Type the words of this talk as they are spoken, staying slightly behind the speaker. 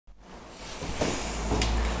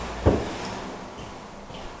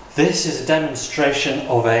This is a demonstration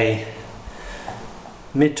of a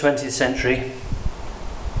mid-20th century,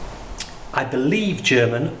 I believe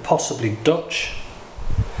German, possibly Dutch,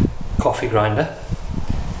 coffee grinder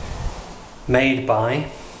made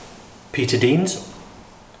by Peter Dienes.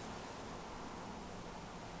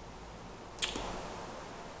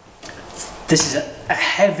 This is a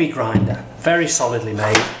heavy grinder, very solidly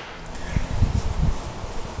made.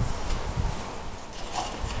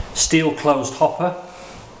 Steel closed hopper.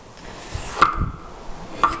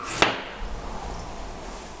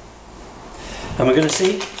 And we're going to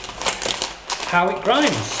see how it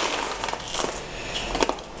grinds.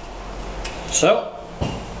 So,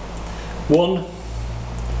 1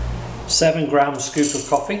 7-gram scoop of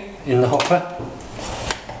coffee in the hopper.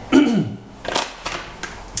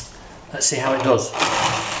 Let's see how it does.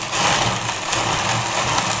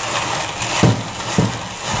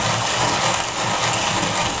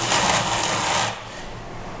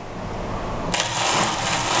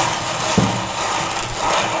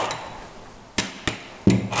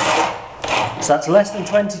 So that's less than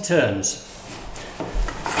 20 turns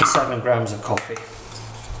for 7 grams of coffee,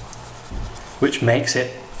 which makes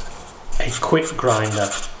it a quick grinder,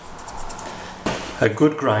 a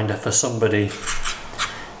good grinder for somebody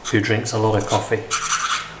who drinks a lot of coffee.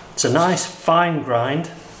 It's a nice fine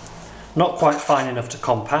grind, not quite fine enough to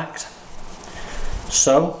compact,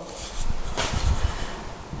 so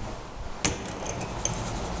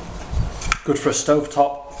good for a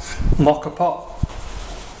stovetop mocha pot.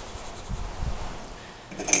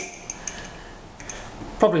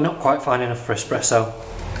 Probably not quite fine enough for espresso,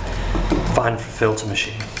 fine for a filter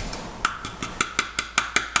machine.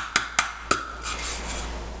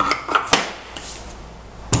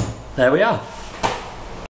 There we are.